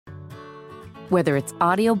Whether it's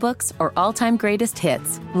audiobooks or all-time greatest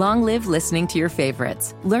hits, long live listening to your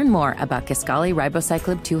favorites. Learn more about Kisqali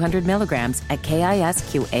Ribociclib 200 milligrams at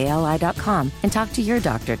KISQALI.com and talk to your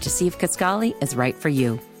doctor to see if Kisqali is right for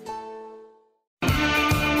you.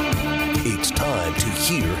 It's time to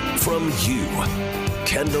hear from you.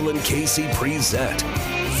 Kendall and Casey present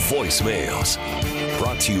Voicemails.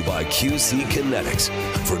 Brought to you by QC Kinetics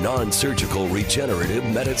for non-surgical regenerative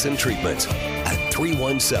medicine treatments at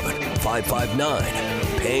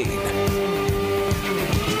 317-559-PAIN.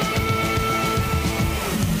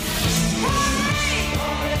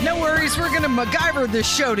 No worries, we're going to MacGyver this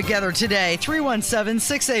show together today.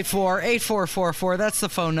 317-684-8444. That's the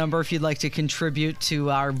phone number if you'd like to contribute to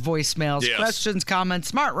our voicemails, questions, comments,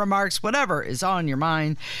 smart remarks, whatever is on your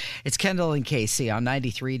mind. It's Kendall and Casey on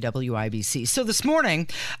 93 WIBC. So this morning,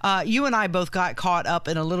 you and I both got caught up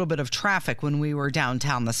in a little bit of traffic when we were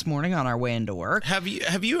downtown this morning on our way into work. Have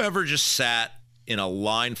you ever just sat in a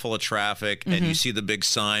line full of traffic and you see the big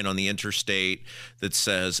sign on the interstate that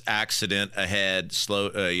says accident ahead, slow,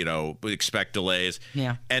 expect delays.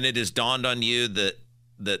 Yeah. And it has dawned on you that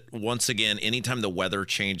once again, anytime the weather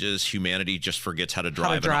changes, humanity just forgets how to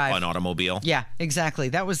drive. An automobile. Yeah, exactly.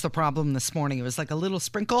 That was the problem this morning. It was like a little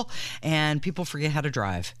sprinkle and people forget how to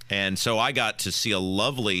drive. And so I got to see a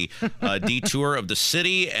lovely detour of the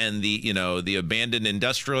city and the abandoned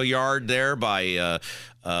industrial yard there by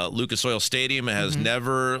Lucas Oil Stadium. Has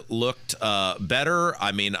never looked better.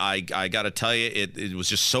 I mean, I got to tell you, it was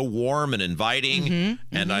just so warm and inviting,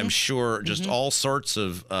 and I'm sure just all sorts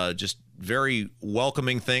of just very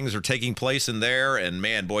welcoming things are taking place in there. And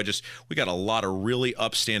man, boy, we got a lot of really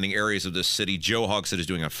upstanding areas of this city. Joe Hogsett is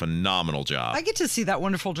doing a phenomenal job. I get to see that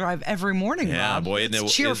wonderful drive every morning, yeah, Rob. Boy,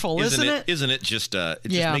 it's cheerful, isn't it? Isn't it just, it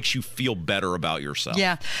just makes you feel better about yourself.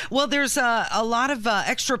 Yeah. Well, there's a lot of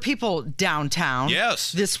extra people downtown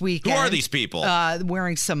this weekend. Who are these people?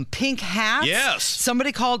 Wearing some pink hats. Yes.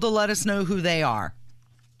 Somebody called to let us know who they are.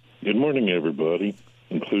 Good morning, everybody,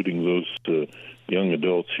 including those young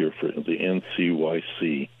adults here for the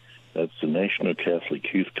NCYC. That's the National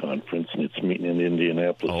Catholic Youth Conference, and it's meeting in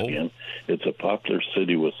Indianapolis again. It's a popular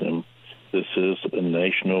city with them. This is a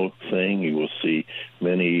national thing. You will see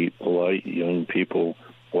many polite young people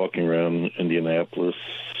walking around Indianapolis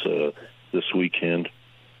this weekend.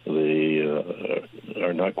 They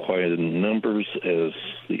are not quite in numbers as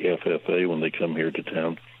the FFA when they come here to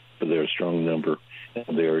town, but they're a strong number,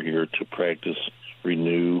 and they are here to practice,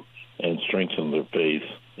 renew, and strengthen their faith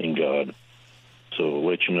in God. So I'll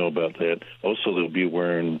let you know about that. Also, they'll be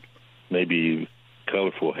wearing maybe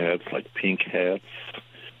colorful hats like pink hats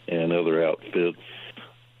and other outfits.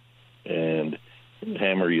 And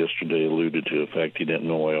Hammer yesterday alluded to the fact he didn't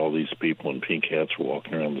know why all these people in pink hats were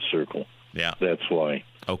walking around the circle. Yeah. That's why.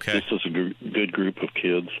 Okay. This is a good group of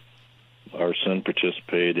kids. Our son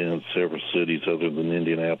participated in several cities other than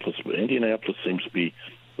Indianapolis, but Indianapolis seems to be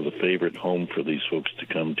the favorite home for these folks to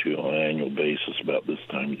come to on an annual basis about this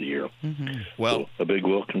time of the year. Well, so a big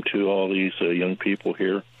welcome to all these young people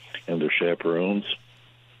here and their chaperones.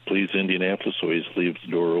 Please, Indianapolis always leaves the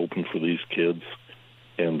door open for these kids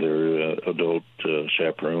and their adult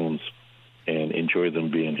chaperones, and enjoy them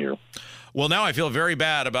being here. Well, now I feel very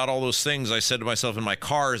bad about all those things I said to myself in my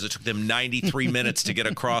car as it took them 93 minutes to get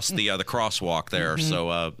across the crosswalk there.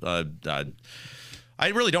 So I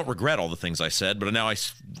really don't regret all the things I said, but now I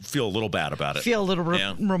feel a little bad about it. Feel a little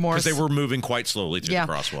remorse. Because they were moving quite slowly through the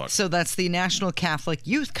crosswalk. So that's the National Catholic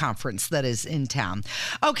Youth Conference that is in town.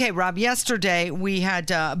 Okay, Rob, yesterday we had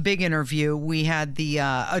a big interview. We had the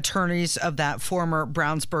attorneys of that former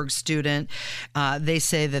Brownsburg student. They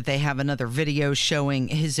say that they have another video showing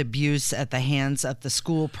his abuse at the hands of the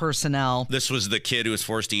school personnel. This was the kid who was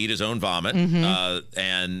forced to eat his own vomit.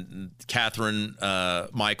 And Catherine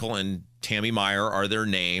Michael and Tammy Meyer are their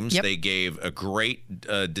names. They gave a great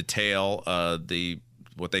detail,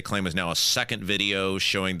 what they claim is now a second video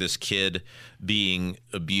showing this kid being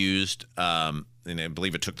abused. And I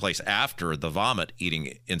believe it took place after the vomit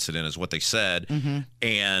eating incident is what they said.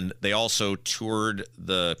 And they also toured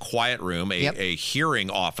the quiet room. A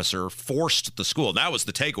hearing officer forced the school. And that was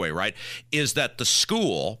the takeaway, right? Is that the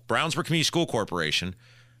school, Brownsburg Community School Corporation,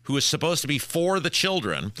 who is supposed to be for the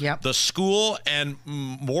children, the school, and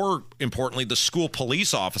more importantly, the school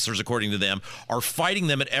police officers, according to them, are fighting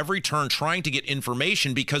them at every turn, trying to get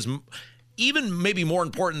information because even maybe more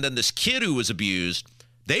important than this kid who was abused,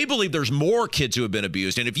 They believe there's more kids who have been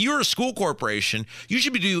abused. And if you're a school corporation, you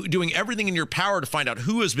should be doing everything in your power to find out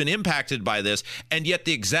who has been impacted by this. And yet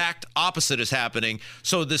the exact opposite is happening.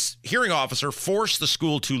 So this hearing officer forced the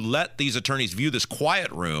school to let these attorneys view this quiet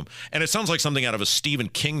room. And it sounds like something out of a Stephen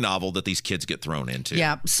King novel that these kids get thrown into.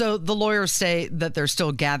 Yeah. So the lawyers say that they're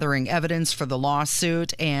still gathering evidence for the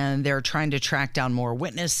lawsuit, and they're trying to track down more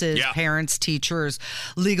witnesses, parents, teachers,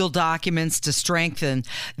 legal documents to strengthen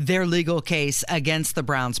their legal case against the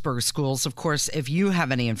Brownsburg schools. Of course, if you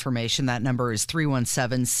have any information, that number is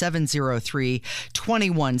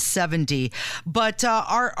 317-703-2170. But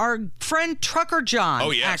our friend Trucker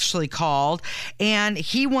John actually called, and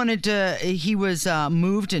he was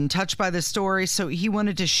moved and touched by the story, so he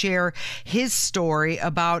wanted to share his story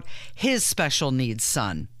about his special needs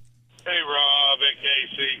son. Hey, Rob and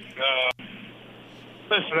Casey.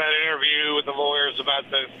 Listen to that interview with the lawyers about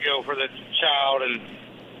for the child in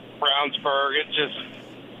Brownsburg.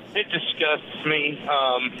 It disgusts me.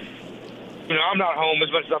 I'm not home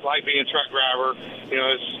as much as I'd like being a truck driver.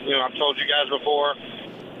 I've told you guys before.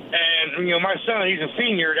 And, my son, he's a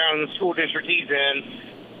senior down in the school district he's in,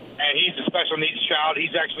 and he's a special needs child.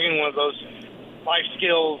 He's actually in one of those life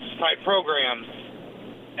skills type programs.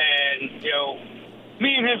 And,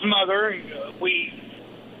 me and his mother, we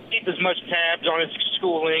keep as much tabs on his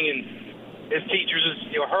schooling and his teachers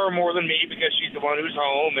as, her more than me, because she's the one who's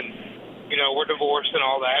home, and, we're divorced and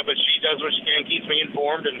all that, but she does what she can, keeps me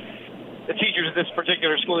informed, and the teachers at this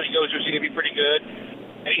particular school that he goes to seem to be pretty good,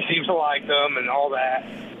 and he seems to like them and all that.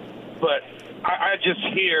 But I just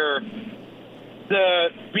hear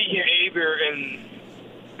the behavior and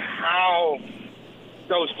how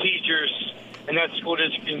those teachers and that school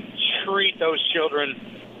district can treat those children.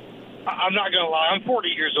 I'm not going to lie, I'm 40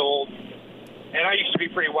 years old, and I used to be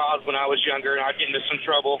pretty wild when I was younger, and I'd get into some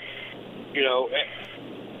trouble.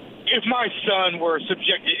 If my son were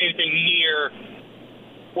subjected to anything near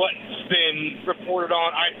what's been reported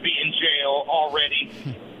on, I'd be in jail already.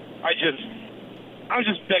 I'm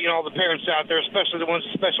just begging all the parents out there, especially the ones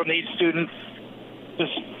with special needs students,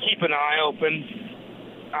 just keep an eye open.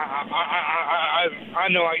 I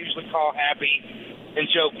know I usually call happy and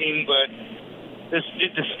joking, but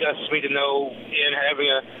it disgusts me to know, in having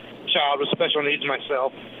a child with special needs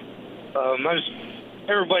myself.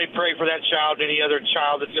 Everybody pray for that child and any other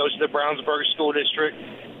child that goes to the Brownsburg School District.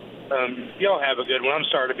 Y'all have a good one. I'm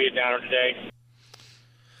sorry to be a downer today.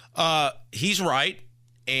 He's right.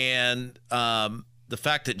 And the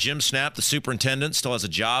fact that Jim Snap, the superintendent, still has a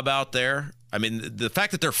job out there. I mean, the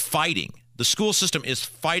fact that they're fighting, the school system is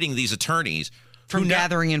fighting these attorneys from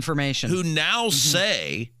gathering information, who now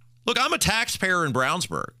say, look, I'm a taxpayer in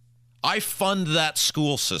Brownsburg. I fund that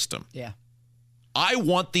school system. Yeah. I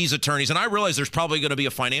want these attorneys, and I realize there's probably going to be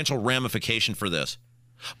a financial ramification for this,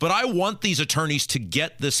 but I want these attorneys to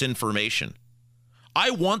get this information.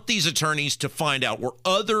 I want these attorneys to find out where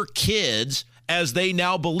other kids, as they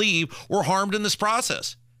now believe, were harmed in this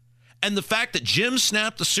process. And the fact that Jim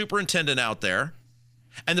Snap, the superintendent out there,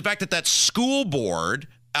 and the fact that that school board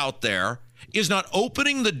out there is not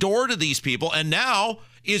opening the door to these people and now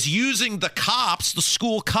is using the cops, the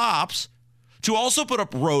school cops, to also put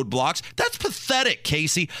up roadblocks. That's pathetic,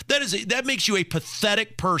 Casey. That makes you a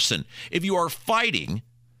pathetic person if you are fighting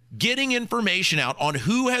getting information out on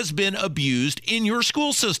who has been abused in your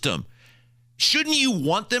school system. Shouldn't you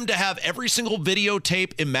want them to have every single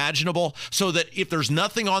videotape imaginable so that if there's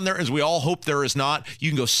nothing on there, as we all hope there is not,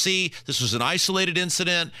 you can go see this was an isolated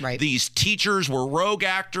incident. Right. These teachers were rogue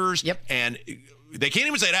actors. Yep. And they can't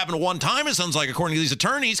even say it happened one time, it sounds like, according to these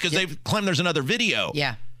attorneys, because they've claimed there's another video.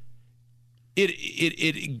 Yeah.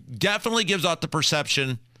 It definitely gives out the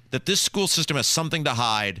perception that this school system has something to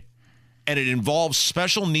hide, and it involves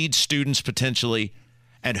special needs students potentially,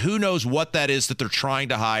 and who knows what that is that they're trying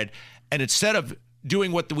to hide. And instead of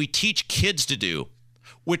doing what we teach kids to do,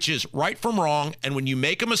 which is right from wrong, and when you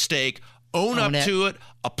make a mistake, own up to it,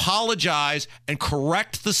 apologize, and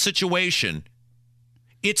correct the situation,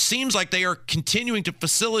 it seems like they are continuing to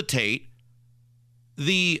facilitate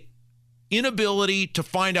the inability to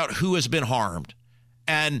find out who has been harmed.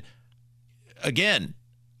 And again,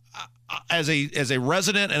 as a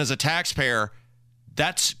resident and as a taxpayer,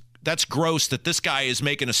 that's gross that this guy is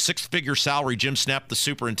making a six-figure salary, Jim Snap, the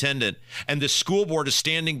superintendent, and the school board is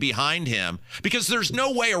standing behind him, because there's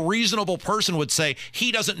no way a reasonable person would say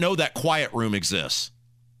he doesn't know that quiet room exists.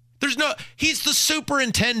 He's the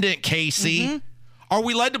superintendent, Casey. Mm-hmm. Are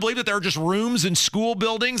we led to believe that there are just rooms in school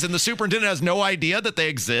buildings and the superintendent has no idea that they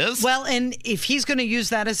exist? Well, and if he's going to use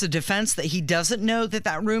that as a defense that he doesn't know that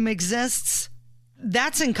that room exists,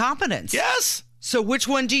 that's incompetence. Yes. So which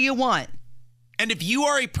one do you want? And if you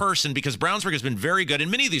are a person, because Brownsburg has been very good, and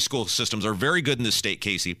many of these school systems are very good in this state,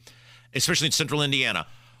 Casey, especially in central Indiana.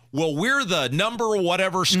 Well, we're the number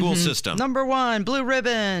whatever school system. Number 1, blue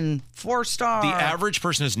ribbon, 4-star. The average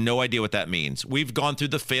person has no idea what that means. We've gone through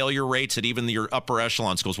the failure rates at even your upper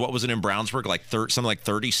echelon schools. What was it in Brownsburg? Like something like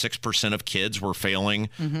 36% of kids were failing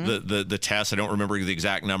the test. I don't remember the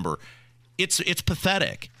exact number. It's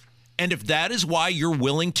pathetic. And if that is why you're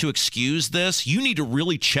willing to excuse this, you need to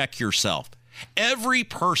really check yourself. Every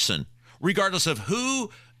person, regardless of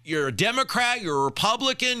who, you're a Democrat, you're a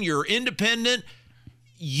Republican, you're independent,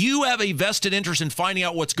 you have a vested interest in finding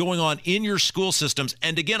out what's going on in your school systems.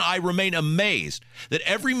 And again, I remain amazed that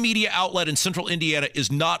every media outlet in central Indiana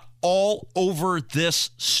is not all over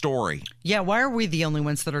this story. Yeah, why are we the only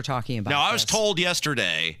ones that are talking about Now, I was this? told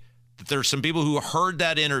yesterday that there's some people who heard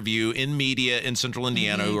that interview in media in central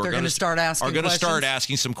Indiana who are going to start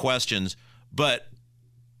asking some questions. But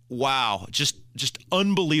wow, just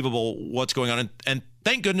unbelievable what's going on. And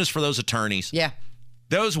thank goodness for those attorneys. Yeah.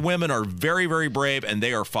 Those women are very, very brave, and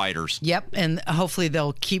they are fighters. Yep, and hopefully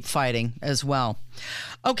they'll keep fighting as well.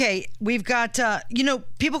 Okay, we've got,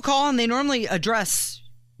 people call and they normally address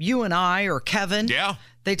you and I or Kevin. Yeah.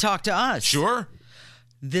 They talk to us. Sure.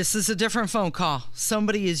 This is a different phone call.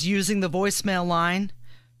 Somebody is using the voicemail line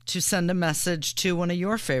to send a message to one of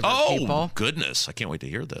your favorite people. Oh, goodness. I can't wait to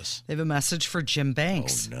hear this. They have a message for Jim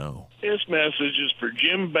Banks. Oh, no. This message is for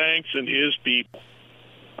Jim Banks and his people.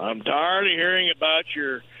 I'm tired of hearing about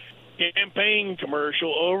your campaign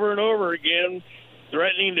commercial over and over again,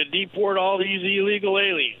 threatening to deport all these illegal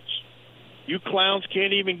aliens. You clowns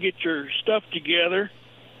can't even get your stuff together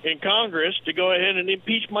in Congress to go ahead and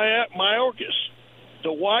impeach Mayorkas.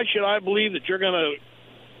 So why should I believe that you're going to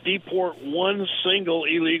deport one single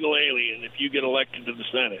illegal alien if you get elected to the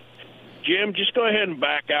Senate? Jim, just go ahead and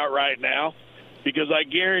back out right now, because I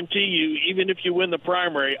guarantee you, even if you win the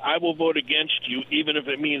primary, I will vote against you, even if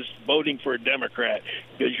it means voting for a Democrat,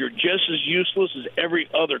 because you're just as useless as every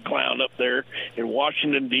other clown up there in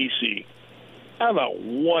Washington, D.C. Have a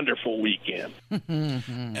wonderful weekend.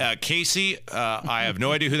 Casey, I have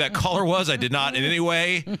no idea who that caller was. I did not in any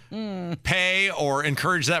way pay or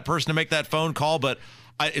encourage that person to make that phone call, but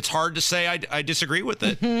it's hard to say I disagree with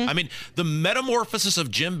it. I mean, the metamorphosis of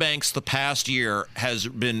Jim Banks the past year has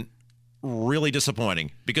been really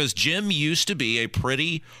disappointing, because Jim used to be a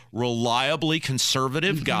pretty reliably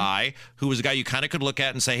conservative guy who was a guy you kind of could look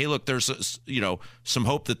at and say, hey, look, there's some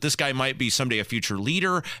hope that this guy might be someday a future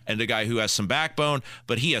leader and a guy who has some backbone.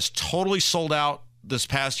 But he has totally sold out this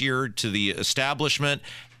past year to the establishment.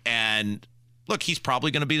 And look, he's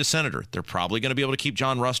probably going to be the senator. They're probably going to be able to keep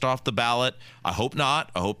John Rust off the ballot. I hope not.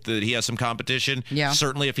 I hope that he has some competition. Yeah.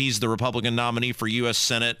 Certainly if he's the Republican nominee for U.S.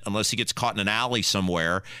 Senate, unless he gets caught in an alley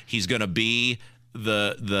somewhere, he's going to be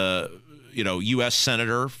the U.S.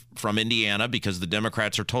 senator from Indiana, because the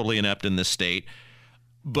Democrats are totally inept in this state.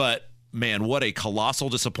 But, man, what a colossal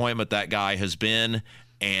disappointment that guy has been,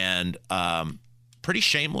 and pretty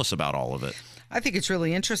shameless about all of it. I think it's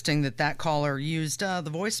really interesting that caller used the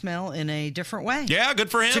voicemail in a different way. Yeah, good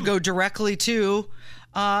for him. To go directly to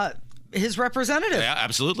his representative. Yeah,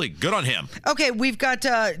 absolutely. Good on him. Okay, we've got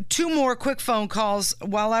 2 more quick phone calls.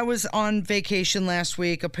 While I was on vacation last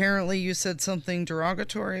week, apparently you said something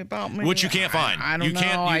derogatory about me. Which you can't find. I don't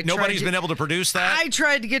know. Nobody's been able to produce that. I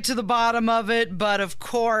tried to get to the bottom of it, but of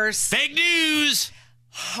course, Fake news!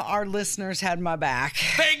 Our listeners had my back.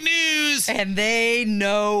 Fake news! And they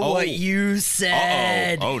know what you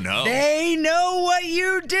said. Uh-oh. Oh, no. They know what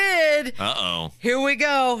you did. Uh-oh. Here we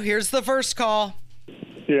go. Here's the first call.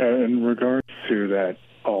 Yeah, in regards to that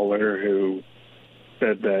caller who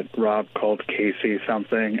said that Rob called Casey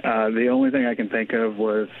something, the only thing I can think of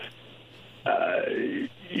was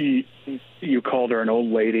you called her an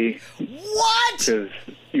old lady. What? Because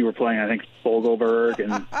you were playing, I think, Fogelberg,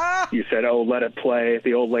 and you said, "Oh, let it play.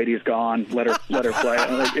 The old lady's gone. Let her play."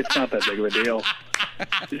 I'm like, it's not that big of a deal.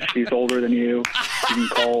 She's older than you. You can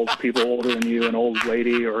call people older than you an old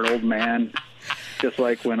lady or an old man. Just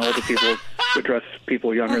like when older people address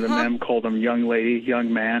people younger than them, call them young lady,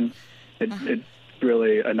 young man. It's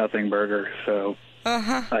really a nothing burger. So,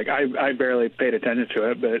 like, I barely paid attention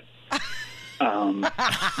to it, but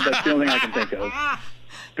that's the only thing I can think of.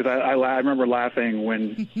 Because I remember laughing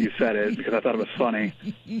when you said it, because I thought it was funny.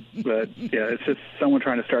 But, yeah, it's just someone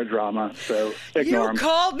trying to start drama, so ignore them. You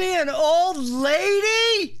called me an old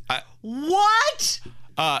lady? What?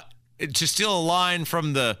 To steal a line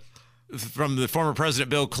from the from the former President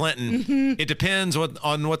Bill Clinton. It depends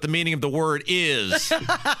on what the meaning of the word is.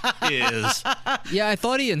 Yeah, I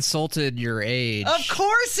thought he insulted your age. Of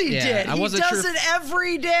course he did. He does it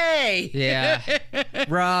every day. Yeah.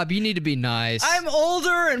 Rob, you need to be nice. I'm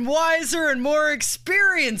older and wiser and more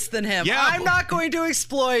experienced than him. Yeah. I'm not going to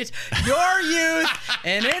exploit your youth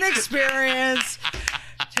and inexperience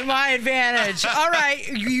to my advantage. All right,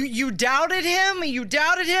 you doubted him? You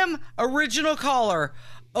doubted him? Original caller,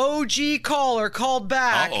 OG caller called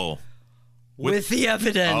back with the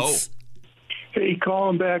evidence. Hey,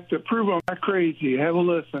 calling back to prove I'm not crazy. Have a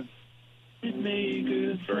listen.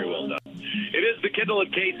 Very well done. It is the Kendall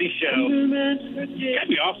and Casey show. Got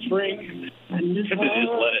the offspring. Just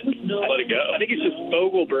let it go. I think it's just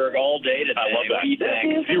Fogelberg all day today. I love that. What do you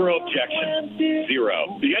think? Zero objection.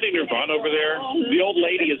 Zero. You got any Nirvana over there? The old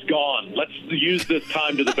lady is gone. Let's use this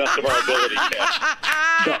time to the best of our ability.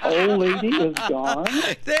 The old lady is gone?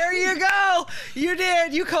 There you go. You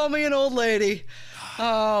did. You called me an old lady.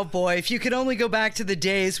 Oh, boy. If you could only go back to the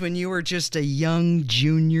days when you were just a young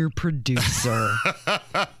junior producer.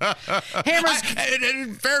 Hammers.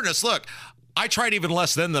 In fairness, look, I tried even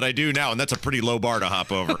less then than I do now, and that's a pretty low bar to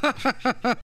hop over.